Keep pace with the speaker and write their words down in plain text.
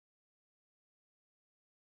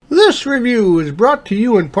This review is brought to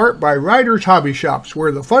you in part by Ryder's Hobby Shops,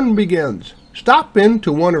 where the fun begins. Stop in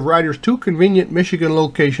to one of Ryder's 2 convenient Michigan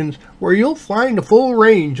locations where you'll find a full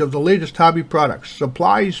range of the latest hobby products,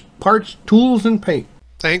 supplies, parts, tools, and paint.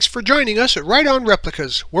 Thanks for joining us at Right On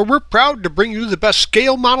Replicas, where we're proud to bring you the best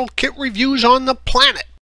scale model kit reviews on the planet.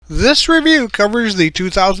 This review covers the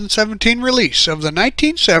 2017 release of the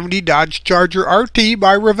 1970 Dodge Charger RT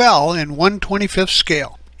by Revell in 1/25th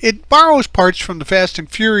scale. It borrows parts from the Fast and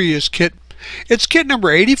Furious kit. It's kit number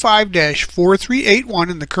 85-4381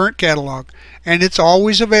 in the current catalog, and it's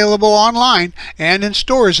always available online and in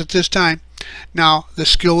stores at this time. Now, the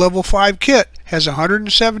Skill Level 5 kit has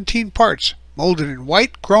 117 parts, molded in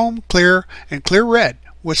white, chrome, clear, and clear red,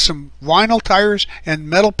 with some vinyl tires and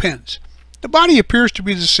metal pins. The body appears to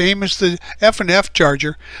be the same as the F&F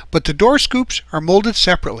Charger, but the door scoops are molded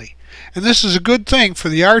separately. And this is a good thing, for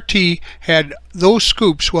the RT had those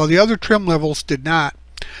scoops while the other trim levels did not.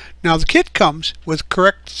 Now, the kit comes with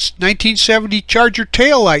correct 1970 Charger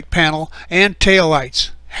taillight panel and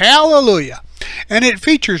taillights. Hallelujah! And it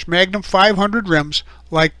features Magnum 500 rims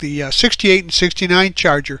like the 68 and 69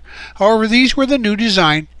 Charger. However, these were the new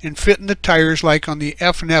design and fit in the tires like on the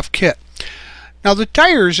F&F kit. Now, the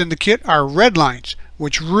tires in the kit are red lines,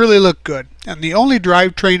 which really look good, and the only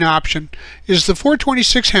drivetrain option is the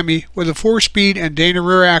 426 Hemi with a 4-speed and Dana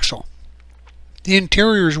rear axle. The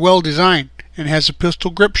interior is well designed and has a pistol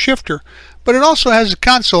grip shifter, but it also has a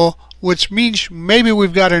console, which means maybe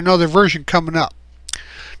we've got another version coming up.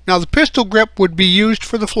 Now, the pistol grip would be used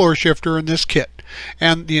for the floor shifter in this kit,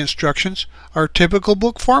 and the instructions are typical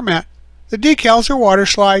book format. The decals are water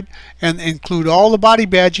slide and include all the body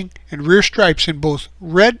badging and rear stripes in both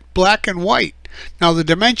red, black, and white. Now, the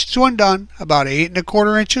dimensions when done, about 8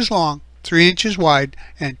 1/4 inches long, 3 inches wide,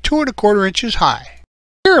 and 2 1/4 inches high.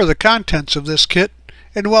 Here are the contents of this kit,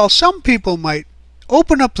 and while some people might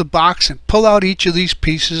open up the box and pull out each of these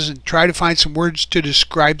pieces and try to find some words to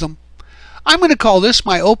describe them, I'm going to call this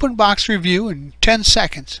my open box review in 10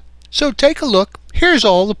 seconds. So take a look. Here's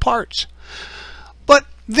all the parts. But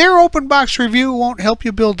their open box review won't help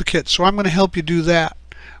you build the kit, so I'm going to help you do that.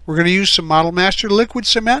 We're going to use some Model Master liquid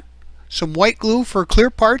cement, some white glue for clear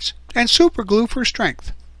parts, and super glue for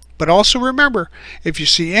strength. But also remember, if you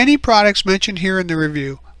see any products mentioned here in the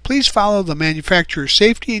review, please follow the manufacturer's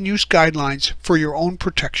safety and use guidelines for your own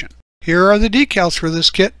protection. Here are the decals for this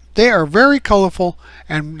kit. They are very colorful,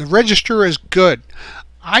 and the register is good.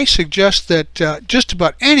 I suggest that just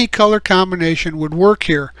about any color combination would work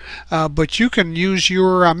here, but you can use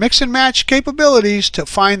your mix and match capabilities to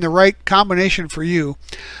find the right combination for you.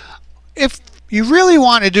 If you really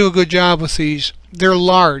want to do a good job with these, they're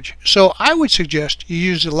large, so I would suggest you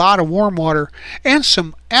use a lot of warm water and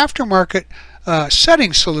some aftermarket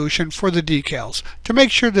setting solution for the decals to make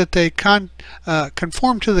sure that they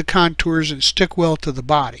conform to the contours and stick well to the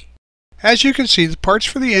body. As you can see, the parts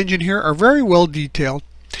for the engine here are very well detailed,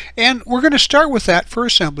 and we're going to start with that for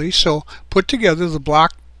assembly. So put together the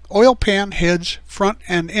block oil pan heads, front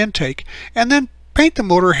and intake, and then paint the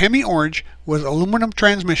motor Hemi orange with aluminum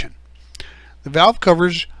transmission. The valve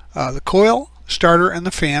covers, the coil, starter, and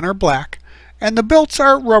the fan are black, and the belts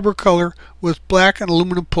are rubber color with black and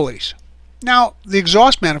aluminum pulleys. Now, the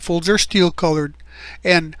exhaust manifolds are steel colored,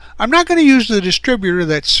 and I'm not going to use the distributor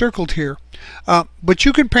that's circled here, but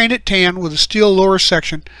you can paint it tan with a steel lower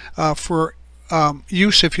section for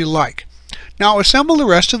use if you like. Now, assemble the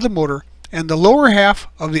rest of the motor, and the lower half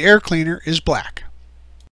of the air cleaner is black.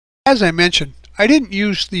 As I mentioned, I didn't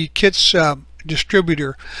use the kit's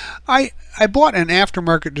distributor. I bought an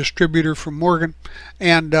aftermarket distributor from Morgan,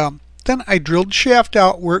 and then I drilled the shaft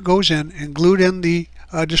out where it goes in and glued in the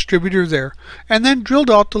distributor there, and then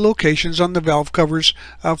drilled out the locations on the valve covers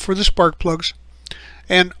for the spark plugs.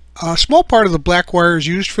 And a small part of the black wire is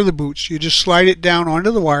used for the boots. You just slide it down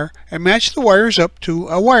onto the wire and match the wires up to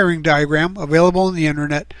a wiring diagram available on the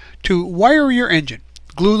internet to wire your engine.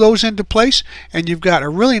 Glue those into place, and you've got a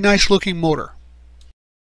really nice looking motor.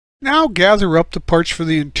 Now gather up the parts for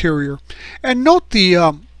the interior, and note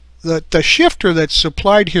the shifter that's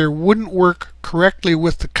supplied here wouldn't work correctly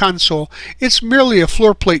with the console. It's merely a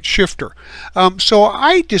floor plate shifter. So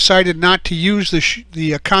I decided not to use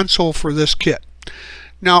the console for this kit.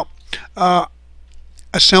 Now,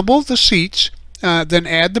 assemble the seats, then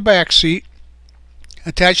add the back seat,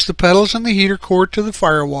 attach the pedals and the heater cord to the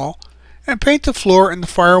firewall, and paint the floor and the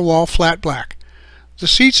firewall flat black. The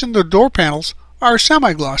seats and the door panels are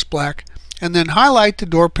semi-gloss black, and then highlight the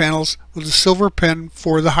door panels with a silver pen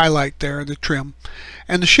for the highlight there, the trim,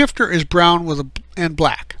 and the shifter is brown and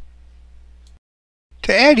black.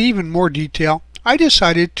 To add even more detail, I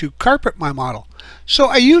decided to carpet my model. So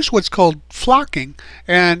I use what's called flocking,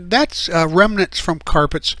 and that's remnants from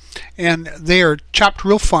carpets, and they are chopped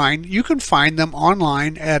real fine. You can find them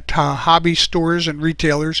online at hobby stores and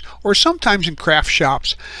retailers, or sometimes in craft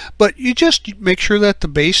shops. But you just make sure that the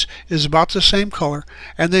base is about the same color,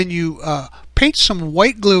 and then you paint some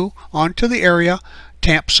white glue onto the area,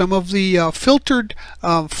 tamp some of the filtered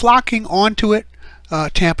flocking onto it,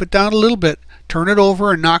 tamp it down a little bit, turn it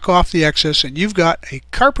over and knock off the excess, and you've got a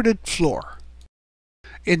carpeted floor.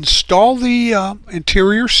 Install the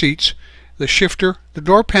interior seats, the shifter, the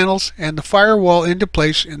door panels, and the firewall into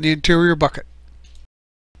place in the interior bucket.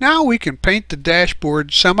 Now we can paint the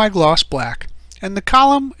dashboard semi-gloss black, and the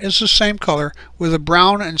column is the same color with a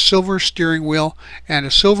brown and silver steering wheel and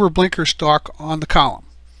a silver blinker stalk on the column.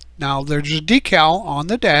 Now there's a decal on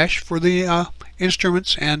the dash for the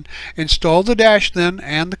instruments, and install the dash then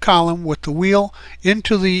and the column with the wheel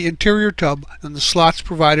into the interior tub and the slots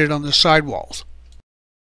provided on the sidewalls.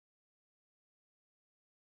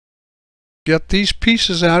 Get these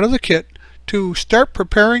pieces out of the kit to start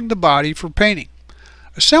preparing the body for painting.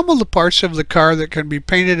 Assemble the parts of the car that can be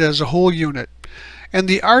painted as a whole unit, and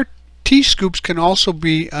the RT scoops can also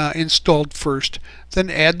be installed first. Then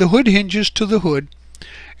add the hood hinges to the hood,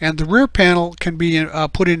 and the rear panel can be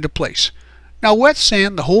put into place. Now wet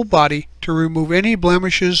sand the whole body to remove any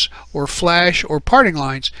blemishes or flash or parting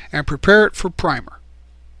lines, and prepare it for primer.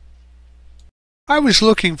 I was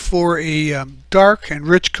looking for a dark and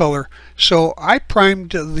rich color, so I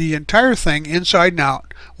primed the entire thing inside and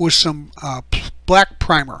out with some black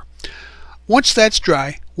primer. Once that's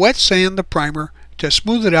dry, wet sand the primer to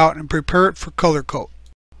smooth it out and prepare it for color coat.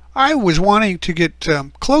 I was wanting to get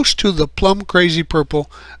close to the plum crazy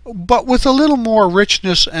purple, but with a little more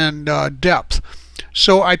richness and depth.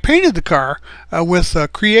 So I painted the car with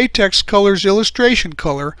Createx Colors illustration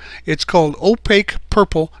color. It's called Opaque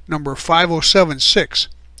Purple number 5076.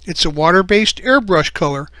 It's a water-based airbrush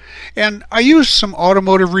color, and I used some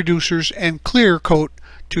automotive reducers and clear coat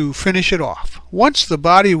to finish it off. Once the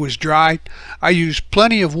body was dry, I used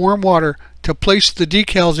plenty of warm water to place the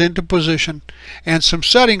decals into position, and some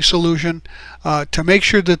setting solution to make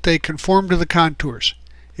sure that they conform to the contours.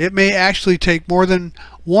 It may actually take more than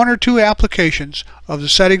 1 or 2 applications of the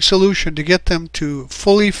setting solution to get them to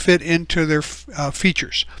fully fit into their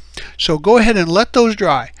features. So go ahead and let those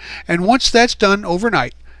dry, and once that's done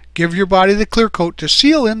overnight, give your body the clear coat to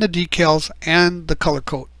seal in the decals and the color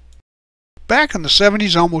coat. Back in the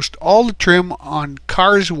 70s, almost all the trim on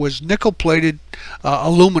cars was nickel-plated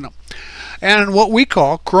aluminum, and what we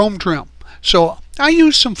call chrome trim. So I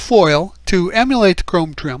used some foil to emulate the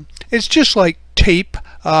chrome trim. It's just like tape.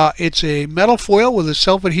 It's a metal foil with a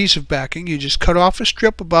self-adhesive backing. You just cut off a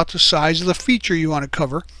strip about the size of the feature you want to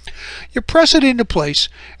cover. You press it into place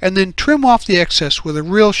and then trim off the excess with a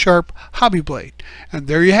real sharp hobby blade. And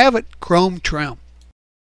there you have it, chrome trim.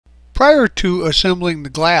 Prior to assembling the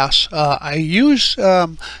glass, I use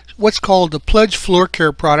what's called the Pledge Floor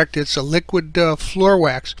Care product. It's a liquid floor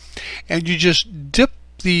wax, and you just dip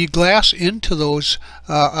the glass into those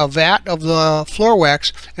a vat of the floor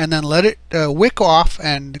wax, and then let it wick off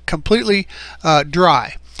and completely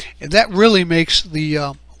dry. And that really makes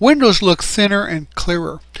the windows look thinner and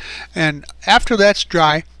clearer. And after that's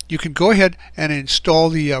dry, you can go ahead and install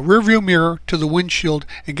the rear view mirror to the windshield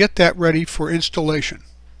and get that ready for installation.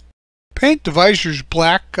 Paint the visors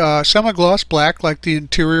black, semi-gloss black like the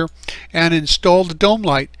interior, and install the dome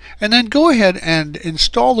light, and then go ahead and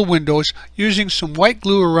install the windows using some white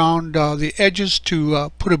glue around the edges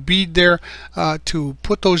to put a bead there to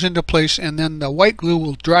put those into place, and then the white glue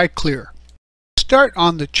will dry clear. Start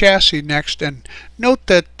on the chassis next, and note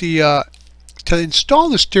that to install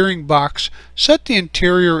the steering box, set the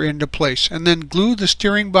interior into place and then glue the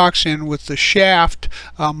steering box in with the shaft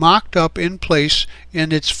mocked up in place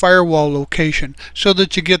in its firewall location so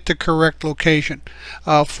that you get the correct location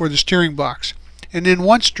for the steering box. And then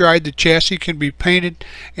once dried, the chassis can be painted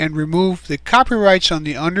and remove the copyrights on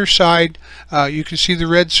the underside. You can see the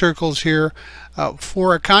red circles here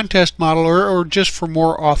for a contest model or just for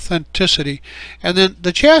more authenticity. And then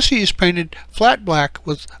the chassis is painted flat black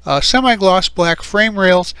with semi-gloss black frame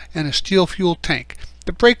rails and a steel fuel tank.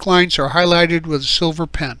 The brake lines are highlighted with a silver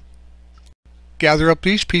pen. Gather up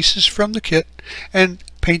these pieces from the kit and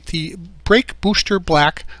paint the brake booster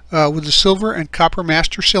black with the silver and copper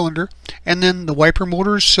master cylinder, and then the wiper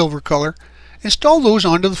motor is silver color. Install those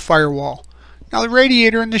onto the firewall. Now the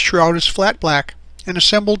radiator and the shroud is flat black and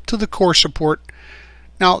assembled to the core support.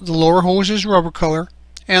 Now the lower hose is rubber color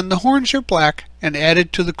and the horns are black and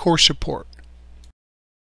added to the core support.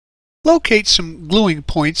 Locate some gluing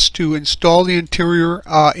points to install the interior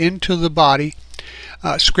into the body,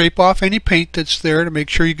 Scrape off any paint that's there to make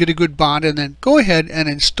sure you get a good bond, and then go ahead and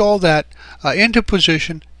install that into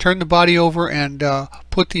position. Turn the body over and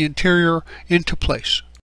put the interior into place.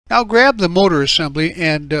 Now grab the motor assembly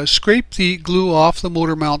and scrape the glue off the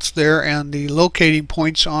motor mounts there and the locating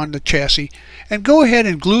points on the chassis, and go ahead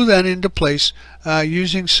and glue that into place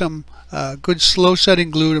using some good slow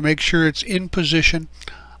setting glue to make sure it's in position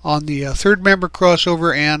on the third member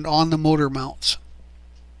crossover and on the motor mounts.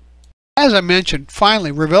 As I mentioned,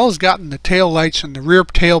 finally Revell has gotten the tail lights and the rear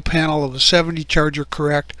tail panel of the 70 Charger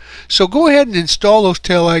correct, so go ahead and install those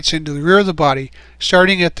tail lights into the rear of the body.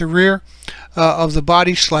 Starting at the rear of the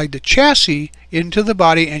body, slide the chassis into the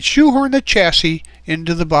body and shoehorn the chassis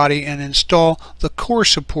into the body, and install the core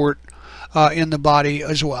support in the body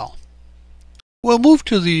as well. We'll move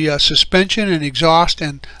to the suspension and exhaust,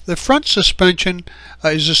 and the front suspension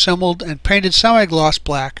is assembled and painted semi-gloss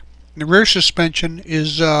black. The rear suspension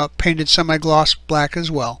is painted semi-gloss black as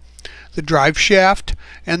well. The drive shaft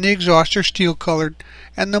and the exhaust are steel colored,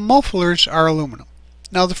 and the mufflers are aluminum.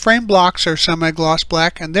 Now the frame blocks are semi-gloss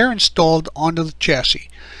black, and they're installed onto the chassis.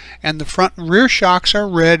 And the front and rear shocks are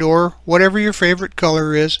red, or whatever your favorite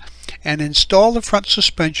color is, and install the front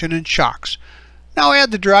suspension and shocks. Now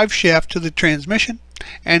add the drive shaft to the transmission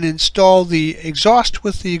and install the exhaust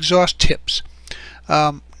with the exhaust tips.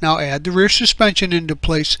 Now add the rear suspension into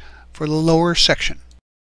place for the lower section.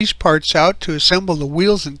 These parts out to assemble the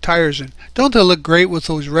wheels and tires, and don't they look great with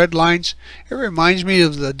those red lines? It reminds me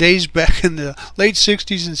of the days back in the late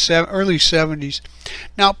 60s and early 70s.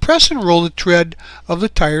 Now press and roll the tread of the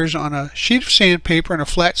tires on a sheet of sandpaper and a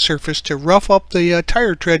flat surface to rough up the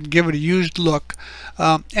tire tread and give it a used look,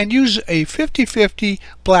 and use a 50-50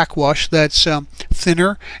 black wash that's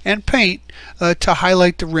thinner and paint to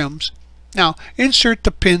highlight the rims. Now insert the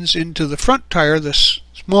pins into the front tire, the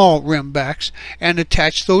small rim backs, and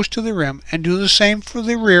attach those to the rim, and do the same for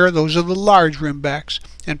the rear. Those are the large rim backs,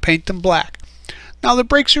 and paint them black. Now the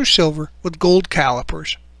brakes are silver with gold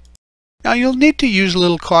calipers. Now you'll need to use a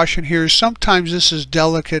little caution here. Sometimes this is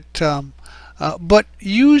delicate, but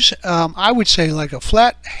use I would say like a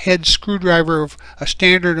flat head screwdriver of a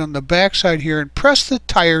standard on the back side here, and press the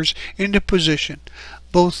tires into position,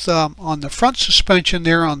 both on the front suspension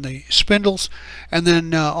there on the spindles, and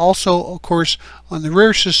then also of course on the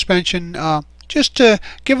rear suspension, just to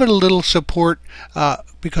give it a little support,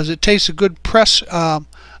 because it takes a good press,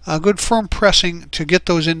 a good firm pressing to get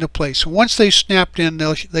those into place. Once they snapped in,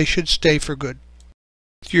 they should stay for good.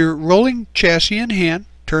 With your rolling chassis in hand,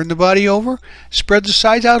 turn the body over, spread the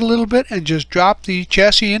sides out a little bit, and just drop the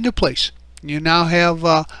chassis into place. You now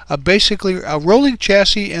have basically a rolling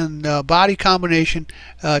chassis and body combination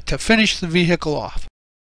to finish the vehicle off.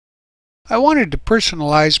 I wanted to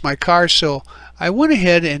personalize my car, so I went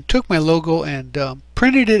ahead and took my logo and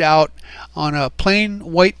printed it out on a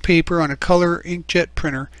plain white paper on a color inkjet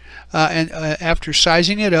printer, and after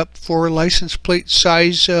sizing it up for a license plate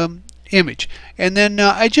size image. And then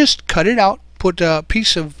I just cut it out, put a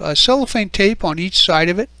piece of cellophane tape on each side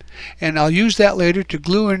of it, and I'll use that later to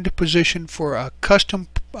glue into position for a custom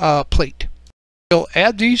plate. We'll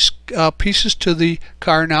add these pieces to the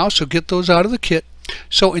car now, so get those out of the kit.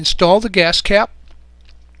 So install the gas cap,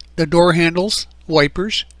 the door handles,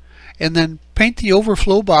 wipers, and then paint the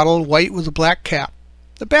overflow bottle white with a black cap.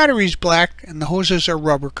 The battery's black and the hoses are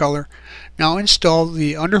rubber color. Now install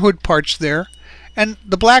the underhood parts there, and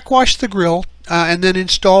the black wash the grill, and then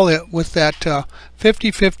install it with that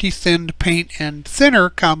 50-50 thinned paint and thinner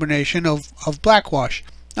combination of black wash.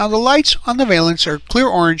 Now the lights on the valence are clear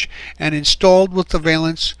orange and installed with the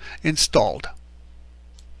valence installed.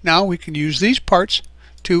 Now we can use these parts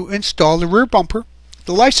to install the rear bumper,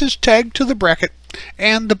 the license tag to the bracket,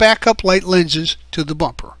 and the backup light lenses to the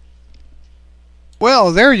bumper.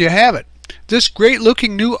 Well, there you have it. This great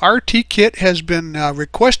looking new RT kit has been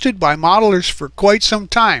requested by modelers for quite some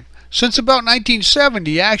time. Since about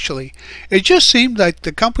 1970 actually. It just seemed like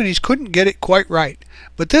the companies couldn't get it quite right.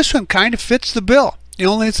 But this one kind of fits the bill. The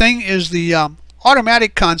only thing is the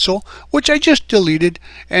automatic console, which I just deleted,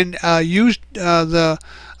 and used the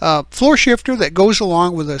floor shifter that goes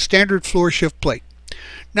along with a standard floor shift plate.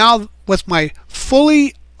 Now with my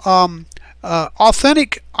fully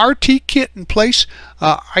authentic RT kit in place,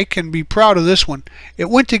 I can be proud of this one. It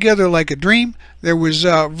went together like a dream. There was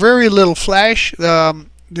very little flash.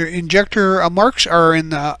 The injector marks are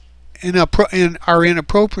in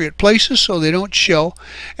appropriate places, so they don't show.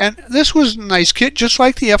 And this was a nice kit, just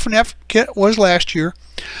like the F&F kit was last year.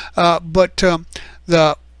 But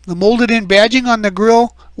the molded-in badging on the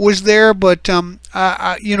grill was there, but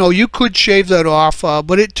you know, you could shave that off,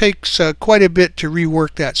 but it takes quite a bit to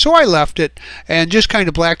rework that. So I left it and just kind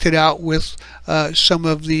of blacked it out with some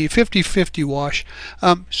of the 50/50 wash.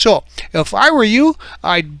 So if I were you,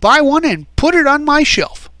 I'd buy one and put it on my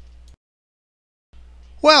shelf.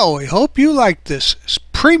 Well, we hope you liked this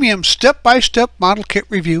premium step-by-step model kit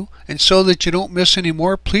review, and so that you don't miss any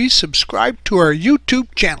more, please subscribe to our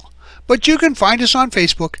YouTube channel. But you can find us on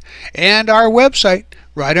Facebook and our website,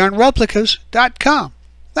 rightonreplicas.com.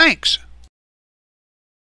 Thanks.